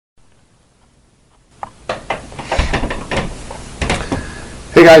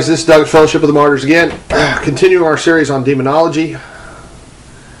Hey guys, this is Doug, Fellowship of the Martyrs again. Continuing our series on demonology.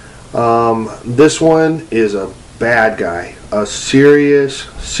 This one is a bad guy. A serious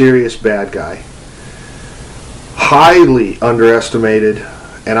bad guy. Highly underestimated,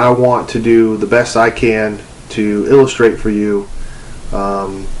 and I want to do the best I can to illustrate for you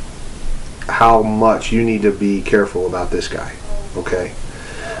how much you need to be careful about this guy. Okay?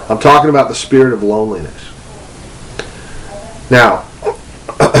 I'm talking about the spirit of loneliness. Now,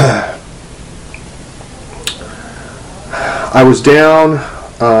 I was down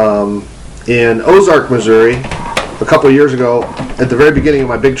in Ozark, Missouri a couple of years ago at the very beginning of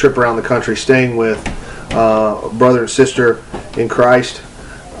my big trip around the country, staying with a brother and sister in Christ.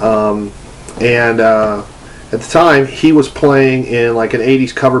 And at the time, he was playing in like an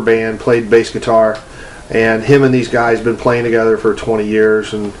 80s cover band, played bass guitar, and him and these guys have been playing together for 20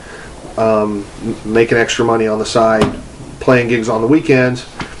 years and making extra money on the side, playing gigs on the weekends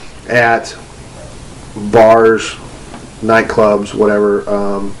at bars, nightclubs, whatever.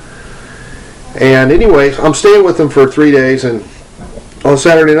 And anyway, I'm staying with him for 3 days, and on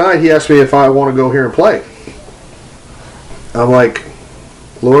Saturday night he asked me if I want to go here and play. I'm like,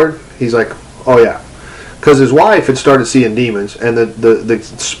 Lord? He's like, oh yeah. Because his wife had started seeing demons, and the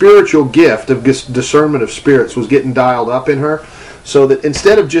spiritual gift of discernment of spirits was getting dialed up in her, so that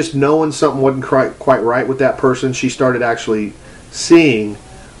instead of just knowing something wasn't quite right with that person, she started actually seeing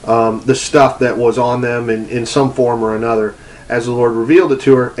the stuff that was on them in some form or another as the Lord revealed it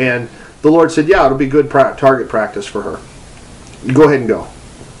to her. And the Lord said, yeah, it'll be good target practice for her. Go ahead and go.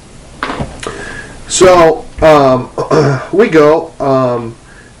 So we go,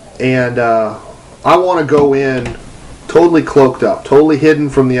 and I want to go in totally cloaked up, totally hidden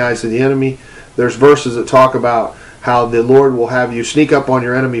from the eyes of the enemy. There's verses that talk about how the Lord will have you sneak up on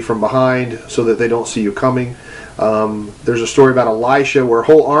your enemy from behind so that they don't see you coming. There's a story about Elisha where a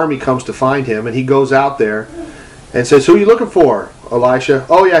whole army comes to find him, and he goes out there and says, who are you looking for, Elisha?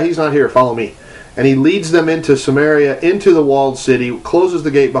 Oh yeah, he's not here, follow me. And he leads them into Samaria, into the walled city, closes the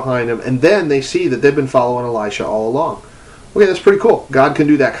gate behind them, and then they see that they've been following Elisha all along. Okay, that's pretty cool. God can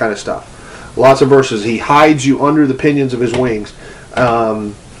do that kind of stuff. Lots of verses. He hides you under the pinions of his wings.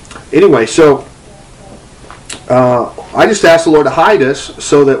 Anyway, so I just asked the Lord to hide us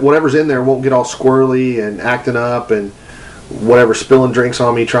so that whatever's in there won't get all squirrely and acting up and whatever, spilling drinks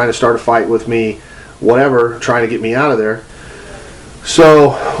on me, trying to start a fight with me, whatever, trying to get me out of there.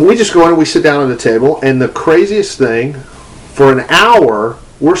 So we just go in and we sit down at the table, and the craziest thing, for an hour,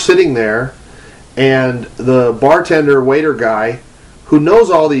 we're sitting there, and the bartender, waiter guy, who knows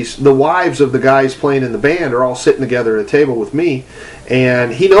all these, the wives of the guys playing in the band are all sitting together at a table with me,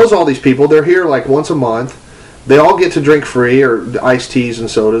 and he knows all these people. They're here like once a month. They all get to drink free, or iced teas and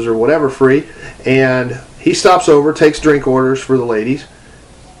sodas or whatever free, and he stops over, takes drink orders for the ladies,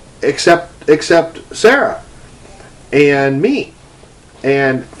 except Sarah and me.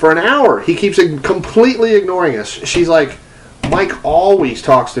 And for an hour, he keeps completely ignoring us. She's like, Mike always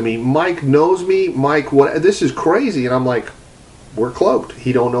talks to me. Mike knows me. Mike, what? This is crazy. And I'm like, we're cloaked.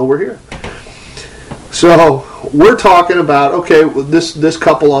 He don't know we're here. So we're talking about, okay, this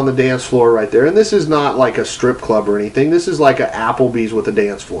couple on the dance floor right there. And this is not like a strip club or anything. This is like a Applebee's with a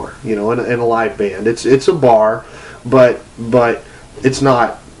dance floor, you know, and a live band. It's a bar, but it's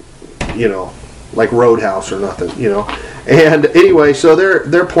not, you know, like Roadhouse or nothing, you know. And anyway, so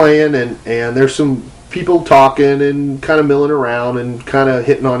they're playing, and there's some people talking and kind of milling around and kind of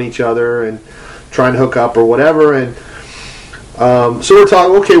hitting on each other and trying to hook up or whatever. And so we're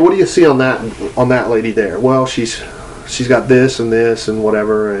talking, okay, what do you see on that lady there? Well, she's got this and this and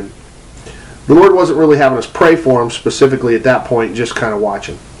whatever. And the Lord wasn't really having us pray for him specifically at that point, just kind of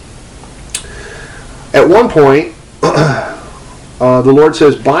watching. At one point, the Lord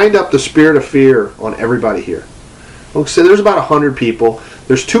says, bind up the spirit of fear on everybody here. Okay, so there's about 100 people.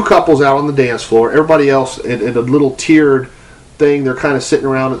 There's two couples out on the dance floor. Everybody else in a little tiered thing. They're kind of sitting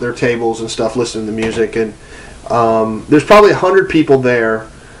around at their tables and stuff, listening to music. And there's probably 100 people there.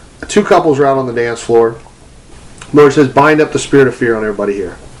 Two couples are out on the dance floor. The Lord says, bind up the spirit of fear on everybody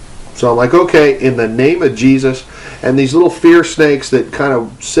here. So I'm like, okay, in the name of Jesus. And these little fear snakes that kind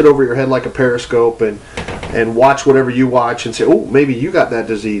of sit over your head like a periscope and watch whatever you watch and say, oh, maybe you got that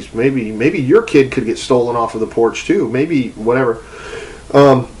disease. Maybe your kid could get stolen off of the porch too. Maybe whatever.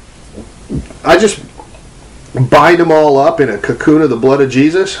 I just bind them all up in a cocoon of the blood of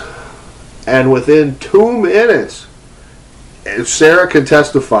Jesus. And within 2 minutes, if Sarah can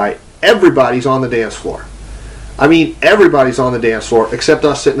testify, everybody's on the dance floor. I mean, everybody's on the dance floor except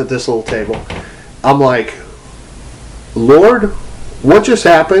us sitting at this little table. I'm like, Lord, what just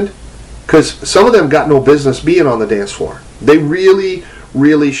happened? Because some of them got no business being on the dance floor. They really,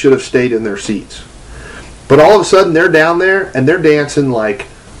 really should have stayed in their seats. But all of a sudden they're down there and they're dancing like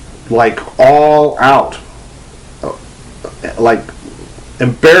all out. Like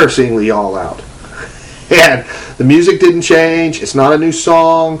embarrassingly all out. And the music didn't change. It's not a new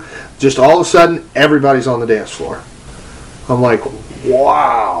song. Just all of a sudden everybody's on the dance floor. I'm like,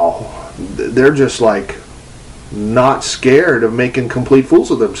 wow. They're just like not scared of making complete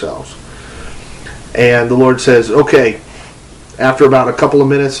fools of themselves. And the Lord says, okay, after about a couple of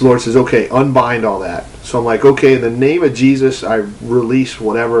minutes, the Lord says, okay, unbind all that. So I'm like, okay, in the name of Jesus, I release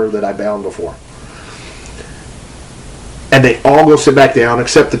whatever that I bound before. And they all go sit back down,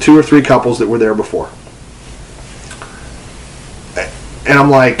 except the 2 or 3 couples that were there before. And I'm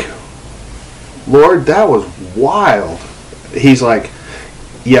like, Lord, that was wild. He's like,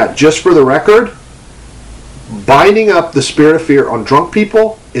 yeah, just for the record, binding up the spirit of fear on drunk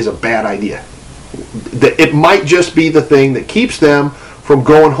people is a bad idea. It might just be the thing that keeps them from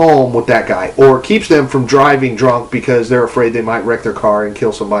going home with that guy, or keeps them from driving drunk because they're afraid they might wreck their car and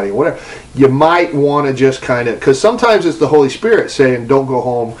kill somebody or whatever. You might want to just kind of, because sometimes it's the Holy Spirit saying don't go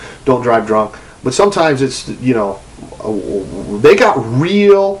home, don't drive drunk, but sometimes it's, they got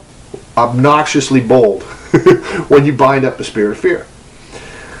real obnoxiously bold when you bind up the spirit of fear.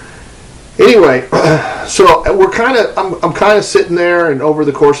 Anyway, so I'm kind of sitting there, and over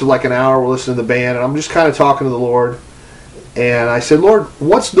the course of like an hour, we're listening to the band, and I'm just kind of talking to the Lord. And I said, Lord,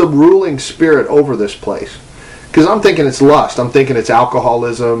 what's the ruling spirit over this place? Because I'm thinking it's lust. I'm thinking it's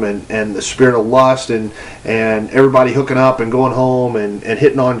alcoholism and the spirit of lust and everybody hooking up and going home and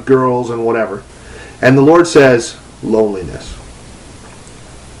hitting on girls and whatever. And the Lord says, loneliness.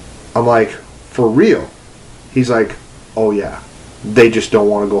 I'm like, for real? He's like, oh yeah. They just don't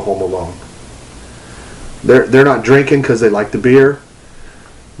want to go home alone. They're not drinking because they like the beer.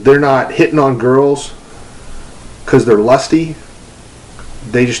 They're not hitting on girls because they're lusty.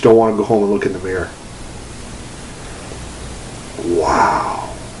 They just don't want to go home and look in the mirror.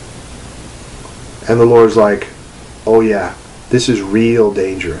 Wow. And the Lord's like, oh yeah, this is real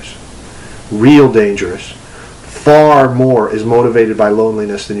dangerous. Real dangerous. Far more is motivated by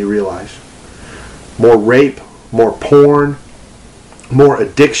loneliness than you realize. More rape, more porn, more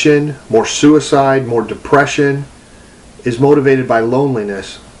addiction, more suicide, more depression is motivated by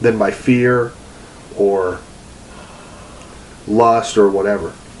loneliness than by fear or lust or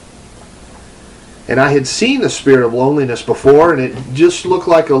whatever. And I had seen the spirit of loneliness before, and it just looked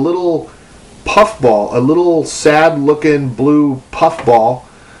like a little puffball, a little sad-looking blue puffball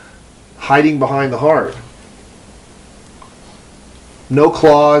hiding behind the heart. No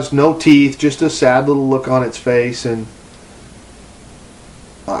claws, no teeth, just a sad little look on its face. And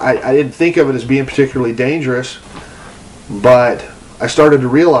I didn't think of it as being particularly dangerous, but I started to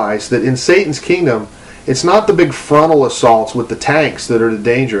realize that in Satan's kingdom, it's not the big frontal assaults with the tanks that are the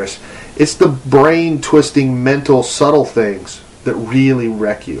dangerous. It's the brain-twisting, mental, subtle things that really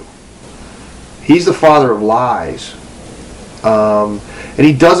wreck you. He's the father of lies. And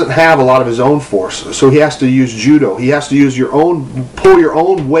he doesn't have a lot of his own force, so he has to use judo. He has to use pull your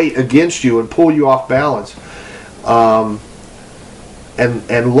own weight against you and pull you off balance.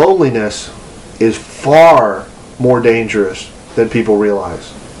 And loneliness is far more dangerous than people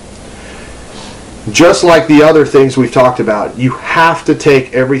realize. Just like the other things we've talked about, you have to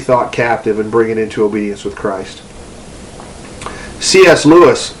take every thought captive and bring it into obedience with Christ. C.S.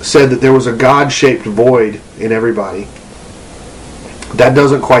 Lewis said that there was a God-shaped void in everybody. That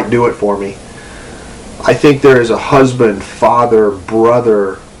doesn't quite do it for me. I think there is a husband, father,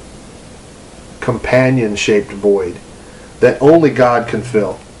 brother, companion-shaped void that only God can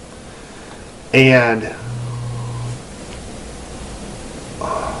fill. And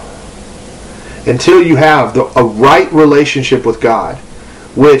until you have a right relationship with God,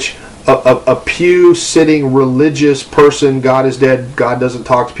 which a pew-sitting religious person, God is dead, God doesn't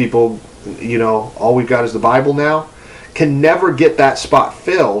talk to people, all we've got is the Bible now, can never get that spot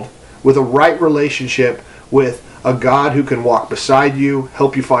filled with a right relationship with a God who can walk beside you,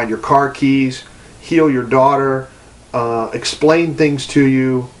 help you find your car keys, heal your daughter, explain things to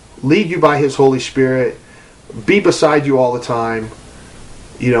you, lead you by His Holy Spirit, be beside you all the time.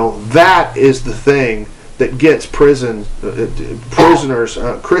 That is the thing that gets prisoners,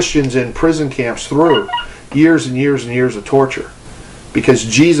 Christians in prison camps through years and years and years of torture. Because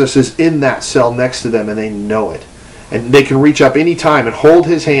Jesus is in that cell next to them and they know it. And they can reach up any time and hold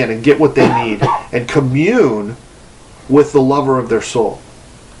His hand and get what they need and commune with the lover of their soul.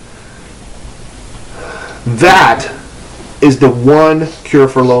 That is the one cure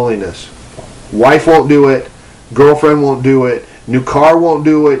for loneliness. Wife won't do it. Girlfriend won't do it. New car won't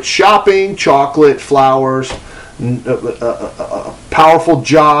do it. Shopping, chocolate, flowers, powerful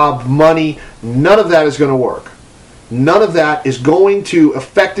job, money, none of that is going to work. None of that is going to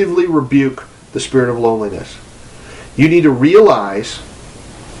effectively rebuke the spirit of loneliness. You need to realize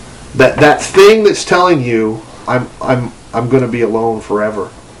that that thing that's telling you, I'm going to be alone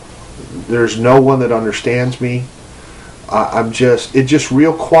forever. There's no one that understands me. It just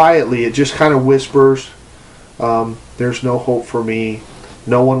real quietly, it just kind of whispers, there's no hope for me.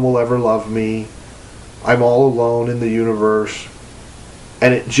 No one will ever love me. I'm all alone in the universe.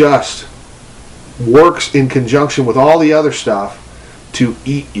 And it just works in conjunction with all the other stuff to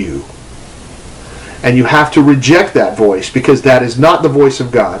eat you. And you have to reject that voice, because that is not the voice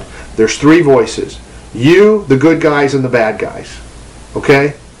of God. There's three voices. You, the good guys, and the bad guys.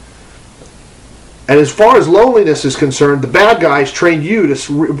 Okay? And as far as loneliness is concerned, the bad guys trained you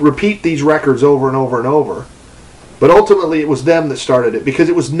to repeat these records over and over and over. But ultimately it was them that started it, because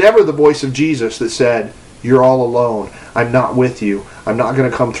it was never the voice of Jesus that said, you're all alone. I'm not with you. I'm not going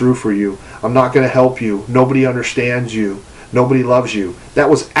to come through for you. I'm not going to help you. Nobody understands you. Nobody loves you. That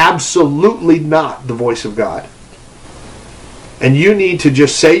was absolutely not the voice of God. And you need to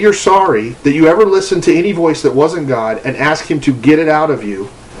just say you're sorry that you ever listened to any voice that wasn't God, and ask Him to get it out of you,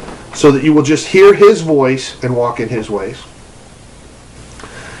 so that you will just hear His voice and walk in His ways.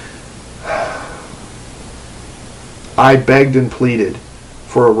 I begged and pleaded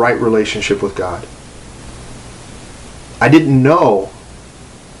for a right relationship with God. I didn't know.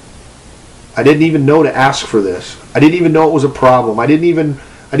 I didn't even know to ask for this. I didn't even know it was a problem. I didn't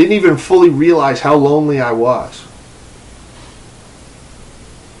even fully realize how lonely I was.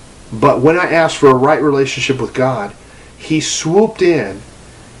 But when I asked for a right relationship with God, He swooped in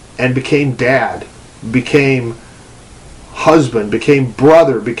and became dad, became husband, became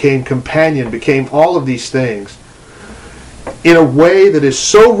brother, became companion, became all of these things in a way that is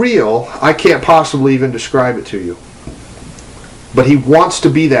so real, I can't possibly even describe it to you. But He wants to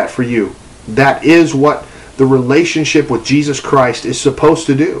be that for you. That is what the relationship with Jesus Christ is supposed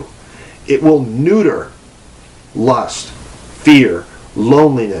to do. It will neuter lust, fear,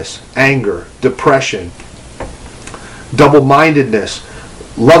 loneliness, anger, depression, double-mindedness,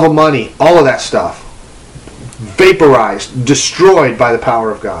 love of money, all of that stuff. Vaporized, destroyed by the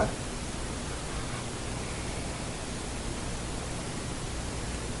power of God.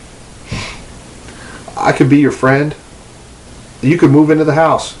 I could be your friend. You could move into the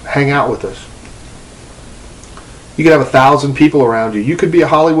house, hang out with us. You could have 1,000 people around you. You could be a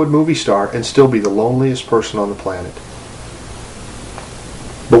Hollywood movie star and still be the loneliest person on the planet.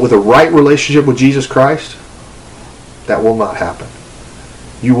 But with a right relationship with Jesus Christ, that will not happen.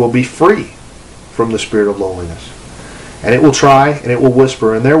 You will be free from the spirit of loneliness. And it will try, and it will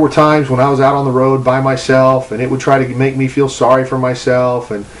whisper. And there were times when I was out on the road by myself, and it would try to make me feel sorry for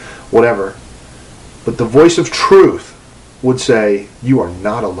myself and whatever. But the voice of truth would say, you are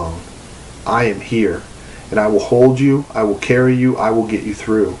not alone. I am here, and I will hold you, I will carry you, I will get you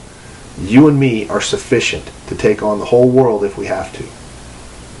through. You and me are sufficient to take on the whole world if we have to.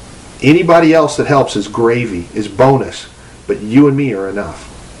 Anybody else that helps is gravy, is bonus, but you and me are enough.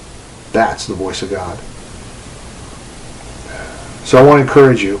 That's the voice of God. So I want to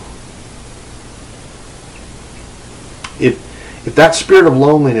encourage you. If that spirit of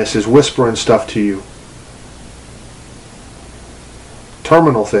loneliness is whispering stuff to you,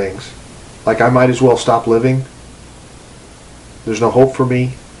 terminal things, like I might as well stop living, there's no hope for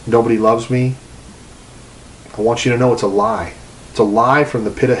me, nobody loves me, I want you to know it's a lie. It's a lie from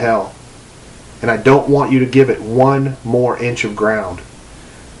the pit of hell. And I don't want you to give it one more inch of ground.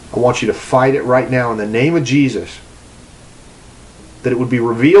 I want you to fight it right now in the name of Jesus, that it would be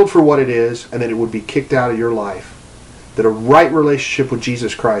revealed for what it is, and that it would be kicked out of your life. That a right relationship with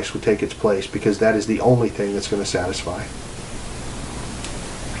Jesus Christ would take its place, because that is the only thing that's going to satisfy.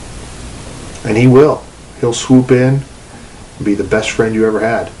 And He will. He'll swoop in and be the best friend you ever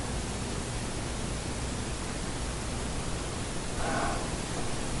had.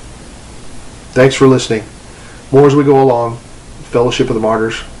 Thanks for listening. More as we go along.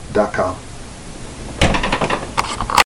 fellowshipofthemartyrs.com